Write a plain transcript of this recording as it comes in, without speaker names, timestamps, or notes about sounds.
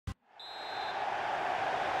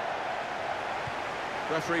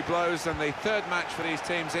Referee blows, and the third match for these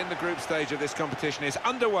teams in the group stage of this competition is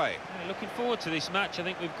underway. Yeah, looking forward to this match. I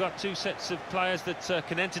think we've got two sets of players that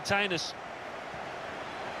can entertain us.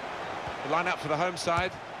 The line up for the home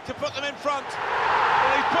side. To put them in front.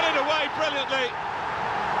 Well, he's put it away brilliantly.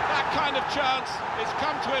 That kind of chance, it's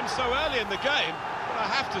come to him so early in the game, but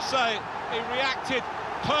I have to say, he reacted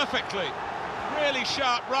perfectly. Really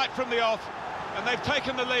sharp right from the off, and they've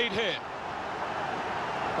taken the lead here.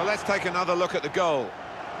 Well, let's take another look at the goal.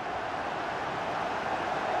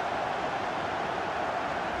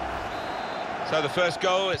 So the first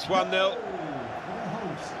goal, it's 1-0. The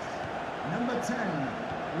host, number 10,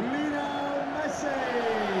 Lionel Messi.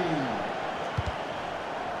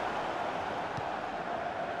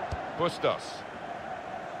 Bustos.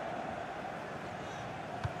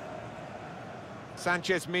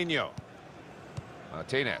 Sanchez Minho.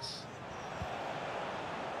 Martinez.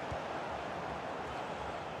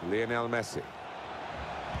 Lionel Messi.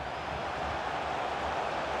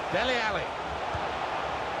 Dele Alli.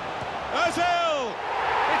 Ozil!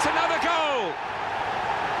 It's another goal!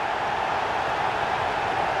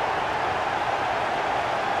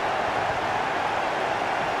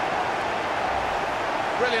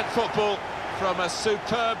 Brilliant football from a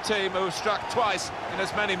superb team who struck twice in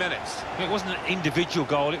as many minutes. It wasn't an individual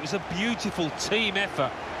goal, it was a beautiful team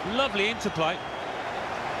effort. Lovely interplay.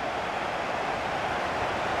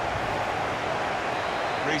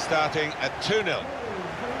 Restarting at 2-0.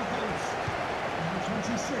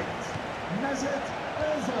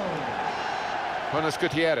 Buenos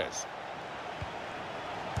Gutierrez.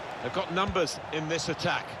 They've got numbers in this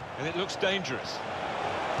attack, and it looks dangerous.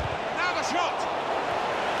 Now the shot!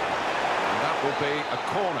 And that will be a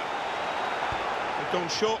corner. They've gone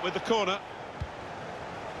short with the corner.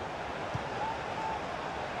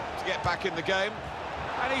 To get back in the game.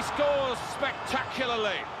 And he scores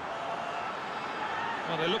spectacularly.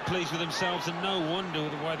 Well, they look pleased with themselves, and no wonder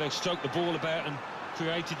the way they stroked the ball about and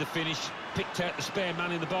created the finish, picked out the spare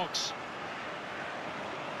man in the box.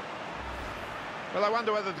 Well, I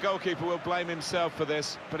wonder whether the goalkeeper will blame himself for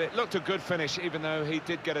this, but it looked a good finish, even though he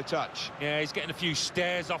did get a touch. Yeah, he's getting a few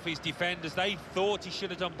stares off his defenders. They thought he should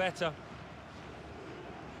have done better.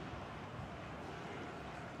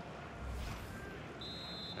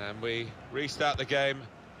 And we restart the game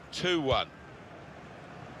 2-1.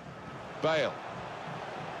 Bale.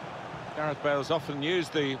 Gareth Bale's often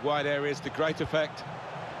used the wide areas to great effect.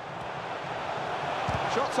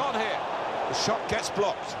 Shots on here. The shot gets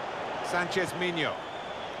blocked. Sanchez Minho.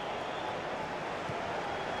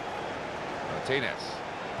 Martinez.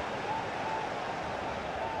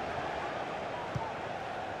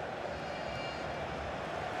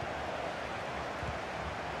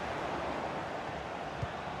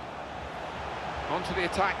 On to the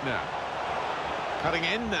attack now. Cutting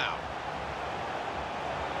in now.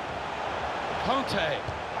 Conte.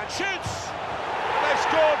 And shoots! They've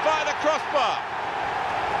scored via the crossbar.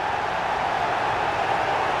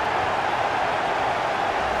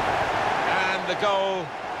 And the goal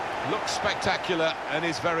looks spectacular and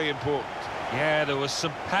is very important. Yeah, there was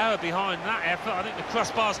some power behind that effort. I think the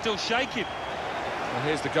crossbar's still shaking. Well,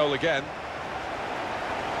 here's the goal again.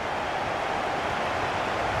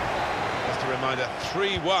 Just a reminder,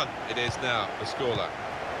 3-1 it is now, the scoreline.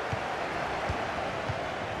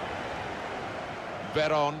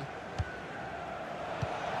 Veron.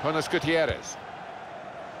 Buenos Gutierrez.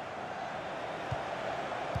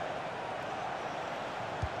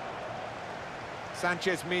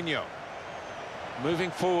 Sanchez Minho. Moving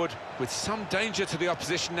forward with some danger to the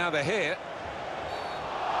opposition now they're here.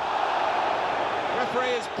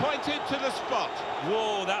 Referee is pointed to the spot.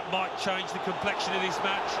 Whoa, that might change the complexion of this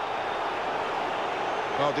match.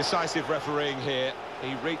 Well, decisive refereeing here.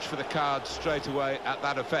 He reached for the card straight away at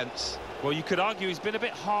that offence. Well, you could argue he's been a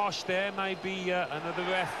bit harsh there. Maybe another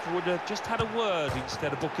ref would have just had a word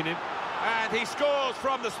instead of booking him. And he scores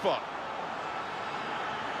from the spot.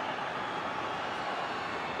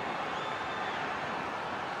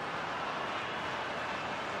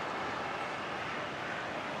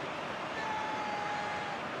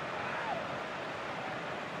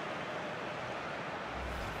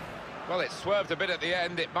 Well, it swerved a bit at the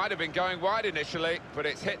end. It might have been going wide initially, but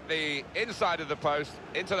it's hit the inside of the post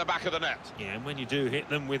into the back of the net. Yeah, and when you do hit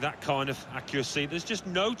them with that kind of accuracy, there's just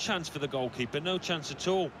no chance for the goalkeeper, no chance at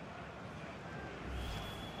all.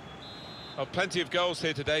 Oh, plenty of goals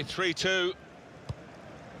here today, 3-2.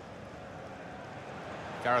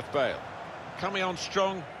 Gareth Bale. Coming on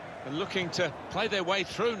strong and looking to play their way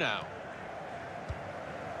through now.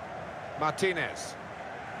 Martinez.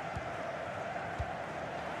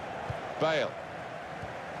 Bale.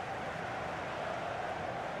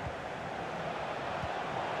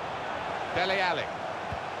 Dele Alli.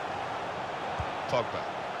 Pogba.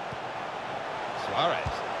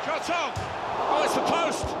 Suarez. Shot on! Oh, it's the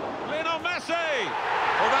post! Lionel Messi!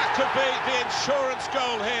 Well, that could be the insurance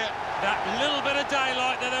goal here. That little bit of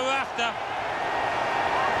daylight that they were after.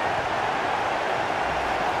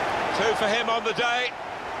 2 for him on the day,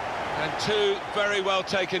 and 2 very well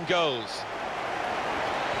taken goals.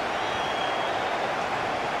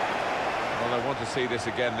 Well, I want to see this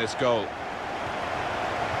again, this goal.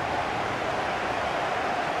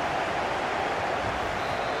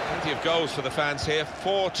 Plenty of goals for the fans here.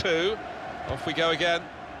 4-2. Off we go again.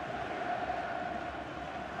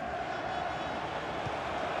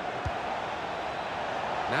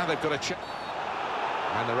 Now they've got a chance.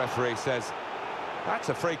 And the referee says, that's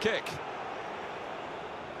a free kick.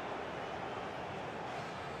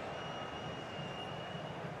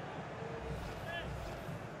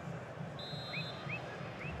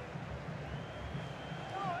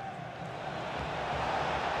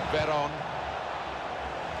 Veron.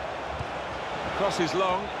 Crosses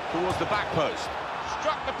long towards the back post.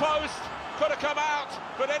 Struck the post, could have come out,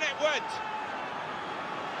 but in it went.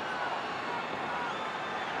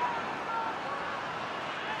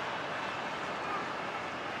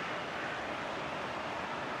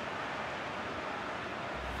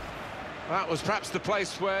 That was perhaps the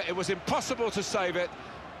place where it was impossible to save it.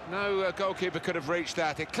 No goalkeeper could have reached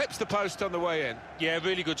that. It clips the post on the way in. Yeah,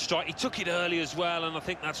 really good strike. He took it early as well, and I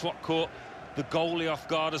think that's what caught the goalie off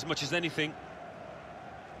guard as much as anything.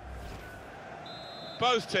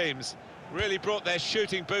 Both teams really brought their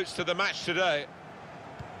shooting boots to the match today.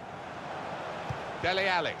 Dele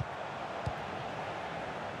Alli.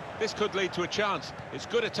 This could lead to a chance. It's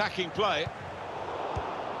good attacking play.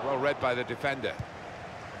 Well read by the defender.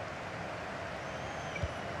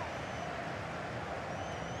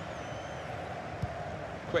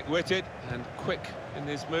 Quick-witted and quick in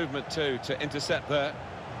his movement too to intercept there.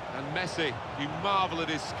 And Messi, you marvel at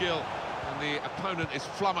his skill, and the opponent is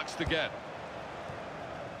flummoxed again.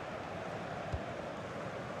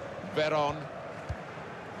 Veron.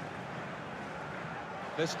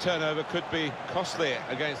 This turnover could be costly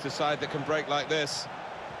against a side that can break like this.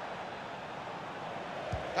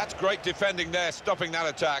 That's great defending there, stopping that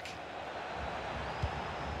attack.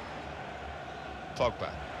 Pogba.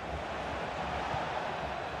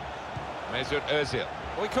 Mesut Ozil.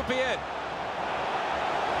 Oh, he could be in.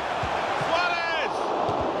 Suarez!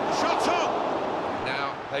 Shot on!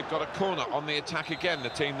 Now they've got a corner on the attack again, the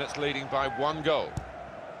team that's leading by 1 goal.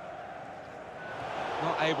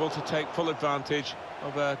 Not able to take full advantage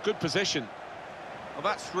of a good position. Well,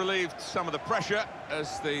 that's relieved some of the pressure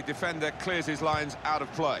as the defender clears his lines out of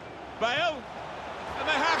play. Bale, and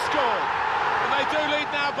they have scored. And they do lead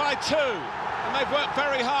now by 2. And they've worked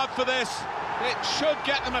very hard for this. It should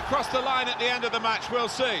get them across the line at the end of the match, we'll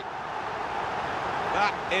see.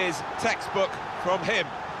 That is textbook from him.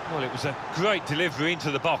 Well, it was a great delivery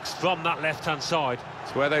into the box from that left-hand side.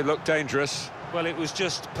 It's where they look dangerous. Well, it was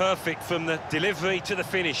just perfect from the delivery to the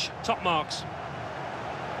finish. Top marks.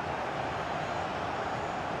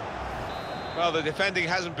 Well, the defending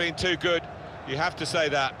hasn't been too good, you have to say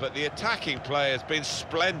that, but the attacking play has been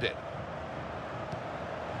splendid.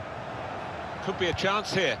 Could be a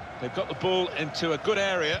chance here. They've got the ball into a good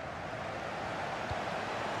area.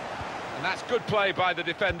 And that's good play by the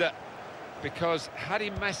defender, because had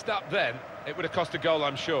he messed up then, it would have cost a goal,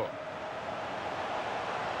 I'm sure.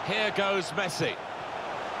 Here goes Messi.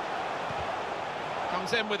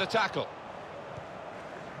 Comes in with a tackle.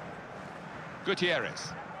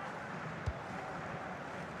 Gutierrez.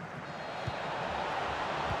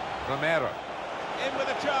 Romero. In with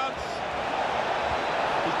a chance.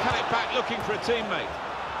 He's cut it back looking for a teammate.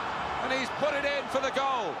 And he's put it in for the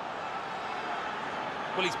goal.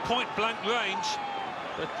 Well, he's point-blank range,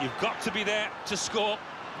 but you've got to be there to score.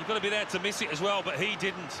 You've got to be there to miss it as well, but he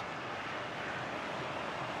didn't.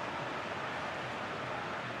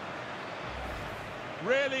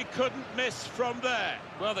 Really couldn't miss from there.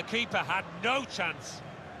 Well, the keeper had no chance.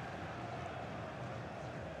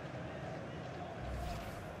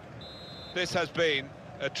 This has been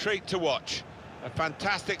a treat to watch. A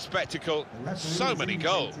fantastic spectacle, so many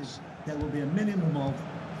goals. There will be a minimum of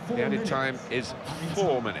 4 The added minutes. time is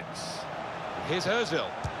 4 minutes. Here's Ozil.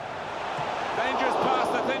 Dangerous pass,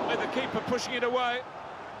 I think, with the keeper pushing it away.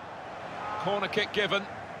 Corner kick given.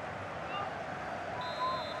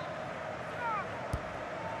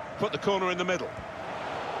 Put the corner in the middle.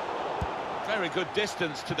 Very good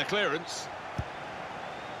distance to the clearance.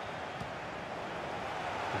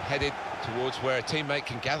 And headed towards where a teammate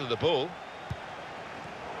can gather the ball.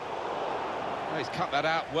 Oh, he's cut that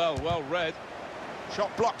out well read.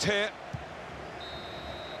 Shot blocked here.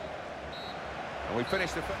 And we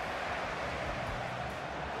finished the...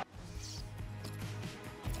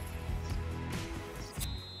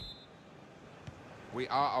 We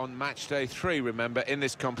are on match day 3, remember, in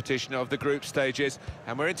this competition of the group stages,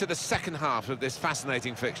 and we're into the second half of this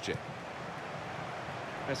fascinating fixture.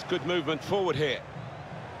 That's good movement forward here.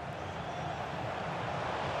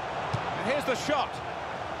 And here's the shot.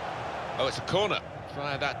 Oh, it's a corner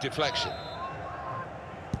via that deflection.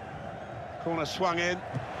 Corner swung in.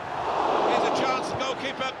 Here's a chance,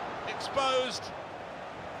 goalkeeper exposed.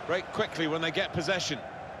 Break quickly when they get possession.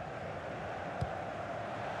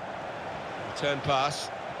 Turn pass.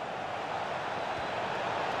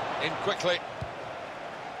 In quickly.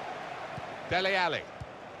 Dele Alli.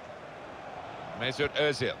 Mesut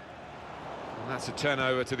Ozil. And that's a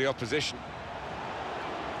turnover to the opposition.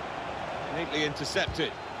 Neatly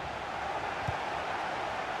intercepted.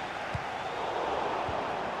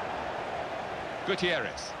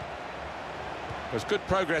 Gutierrez. There's good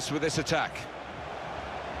progress with this attack.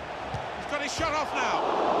 He's got his shot off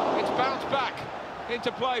now. It's bounced back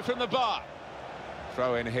into play from the bar.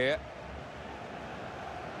 Throw in here.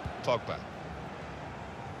 Pogba.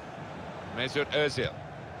 Mesut Ozil.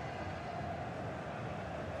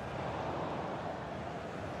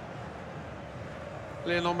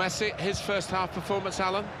 Lionel Messi, his first half performance,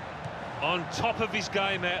 Alan? On top of his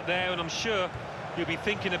game out there, and I'm sure he'll be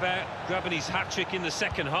thinking about grabbing his hat-trick in the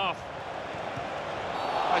second half.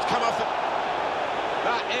 It's come off.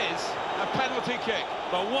 That is a penalty kick.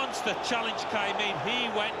 But once the challenge came in, he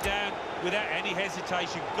went down without any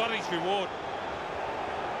hesitation, got his reward.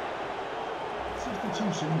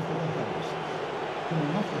 Substitution for the host.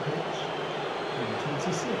 Coming off the pitch, number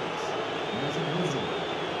 26, Mesut Ozil,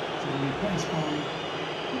 to be replaced by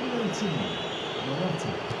number 18,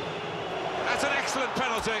 Morata. That's an excellent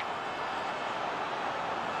penalty.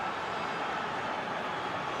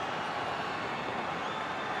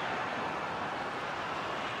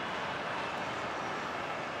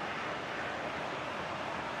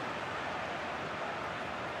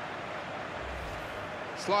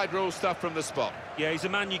 Slide rule stuff from the spot. Yeah, he's a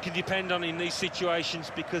man you can depend on in these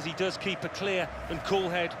situations because he does keep a clear and cool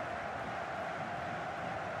head.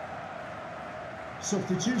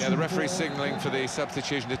 Substitution. Yeah, the referee's signalling for the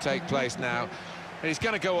substitution to take place now. And he's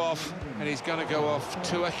going to go off, and he's going to go off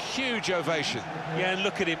to a huge ovation. Yeah, and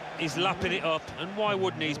look at him, he's lapping it up, and why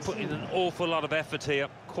wouldn't he? He's putting an awful lot of effort here,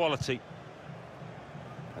 quality.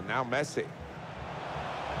 And now Messi.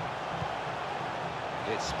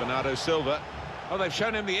 It's Bernardo Silva. Oh, they've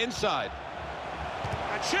shown him the inside.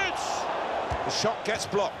 And shoots! The shot gets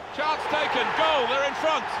blocked. Chance taken, goal, they're in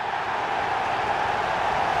front.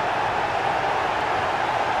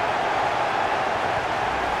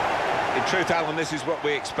 In truth, Alan, this is what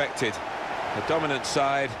we expected. The dominant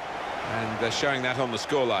side, and they're showing that on the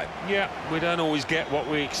scoreline. Yeah, we don't always get what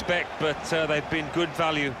we expect, but they've been good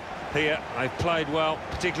value here. They've played well,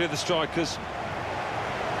 particularly the strikers.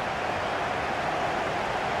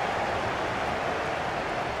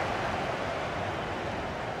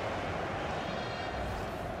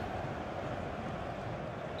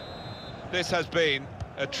 This has been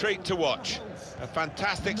a treat to watch. A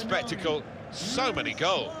fantastic spectacle, so many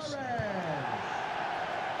goals.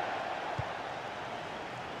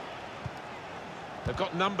 They've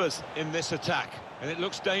got numbers in this attack, and it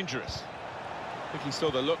looks dangerous. I think he saw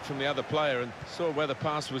the look from the other player and saw where the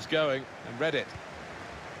pass was going and read it.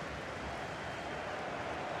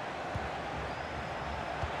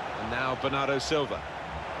 And now Bernardo Silva.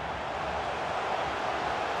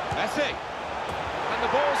 Messi. And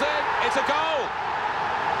the ball's in, it's a goal!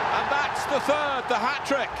 And that's the third, the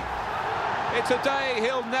hat-trick. It's a day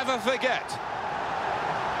he'll never forget.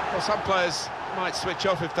 Well, some players might switch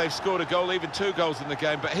off if they've scored a goal, even 2 goals in the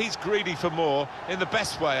game, but he's greedy for more, in the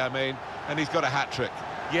best way, I mean, and he's got a hat-trick.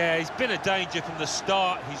 Yeah, he's been a danger from the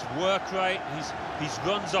start. His work rate, his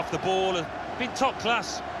runs off the ball have been top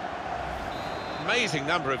class. Amazing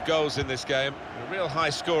number of goals in this game, a real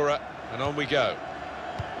high scorer, and on we go.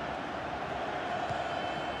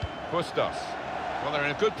 Bustos. Well, they're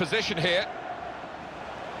in a good position here.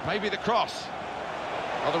 Maybe the cross.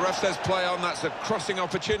 Well, the ref says play on. That's a crossing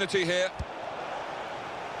opportunity here.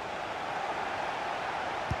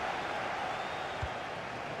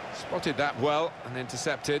 Spotted that well and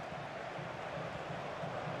intercepted.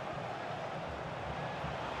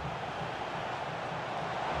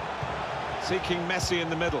 Seeking Messi in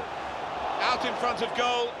the middle. Out in front of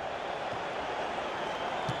goal.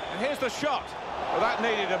 And here's the shot. Well, that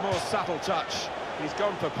needed a more subtle touch. He's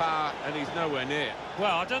gone for power and he's nowhere near.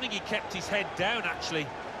 Well, I don't think he kept his head down, actually.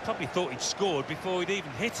 Probably thought he'd scored before he'd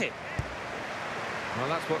even hit it. Well,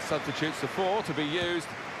 that's what substitutes are for, to be used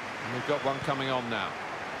And we've got one coming on now.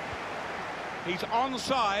 He's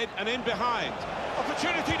onside and in behind.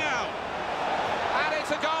 Opportunity now. And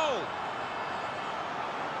it's a goal.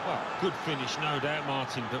 Well, good finish, no doubt,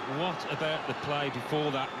 Martin, but what about the play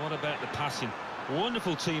before that? What about the passing?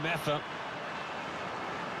 Wonderful team effort.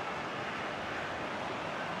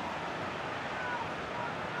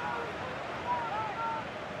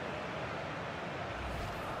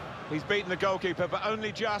 He's beaten the goalkeeper, but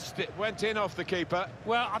only just. It went in off the keeper.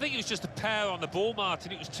 Well, I think it was just a power on the ball,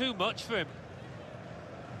 Martin. It was too much for him.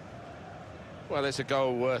 Well, it's a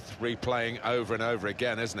goal worth replaying over and over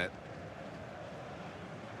again, isn't it?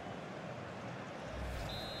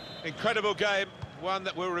 Incredible game, one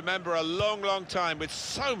that we'll remember a long, long time with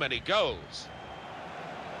so many goals.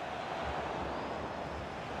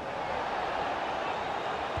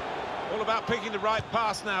 All about picking the right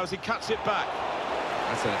pass now as he cuts it back.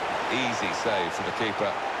 That's an easy save for the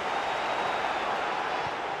keeper.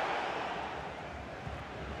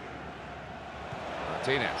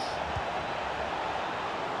 Martinez.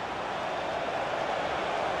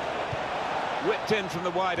 Whipped in from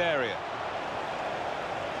the wide area.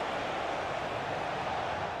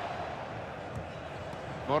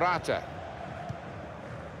 Morata.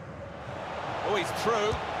 Oh, he's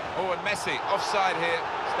through. Oh, and Messi offside here,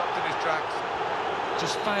 stopped in his tracks.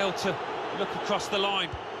 Just failed to look across the line.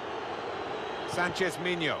 Sanchez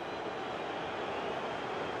Minho.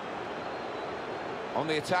 On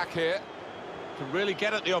the attack here. Can really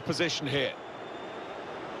get at the opposition here.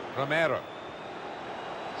 Romero.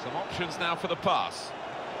 Some options now for the pass.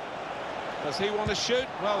 Does he want to shoot?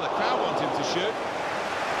 Well, the crowd want him to shoot.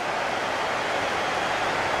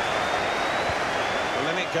 Well,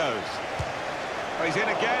 then it goes. Oh, he's in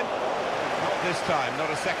again. Not this time, not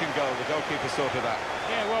a second goal. The goalkeeper sorted that.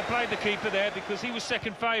 Yeah, well played the keeper there, because he was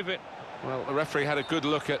second favourite. Well, the referee had a good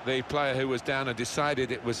look at the player who was down and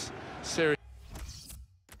decided it was serious.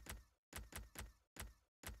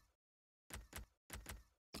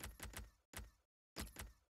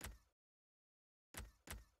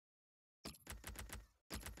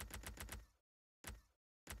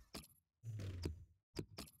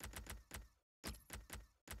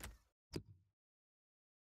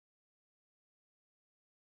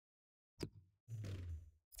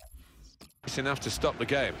 Enough to stop the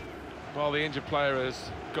game. Well, the injured player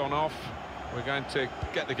has gone off. We're going to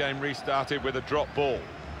get the game restarted with a drop ball.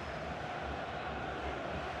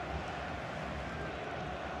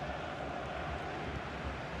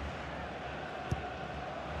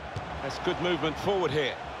 That's good movement forward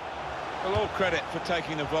here. Well, all credit for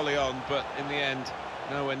taking the volley on, but in the end,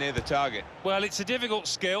 nowhere near the target. Well, it's a difficult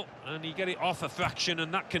skill, and you get it off a fraction,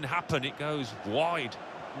 and that can happen. It goes wide.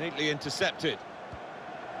 Neatly intercepted.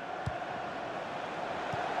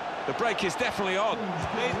 The break is definitely on.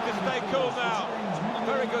 Needs to stay cool now. A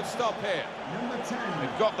very good stop here.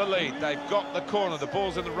 They've got the lead. They've got the corner. The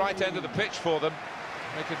ball's in the right end of the pitch for them.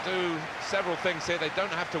 They could do several things here. They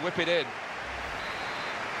don't have to whip it in.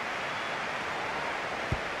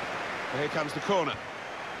 Here comes the corner.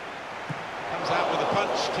 Comes out with a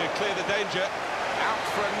punch to clear the danger. Out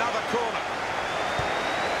for another corner.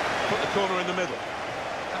 Put the corner in the middle.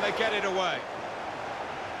 And they get it away.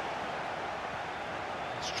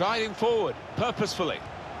 Striding forward, purposefully.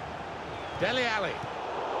 Dele Alli.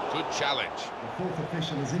 Good challenge. The fourth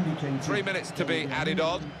official has indicated 3 minutes to be added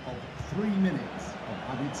on. Of 3 minutes of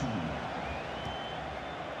added time.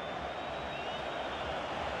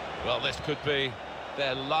 Well, this could be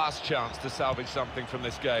their last chance to salvage something from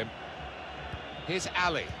this game. Here's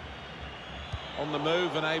Ali. On the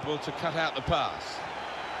move and able to cut out the pass.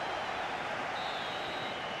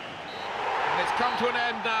 And it's come to an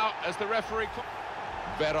end now as the referee...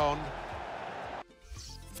 Veron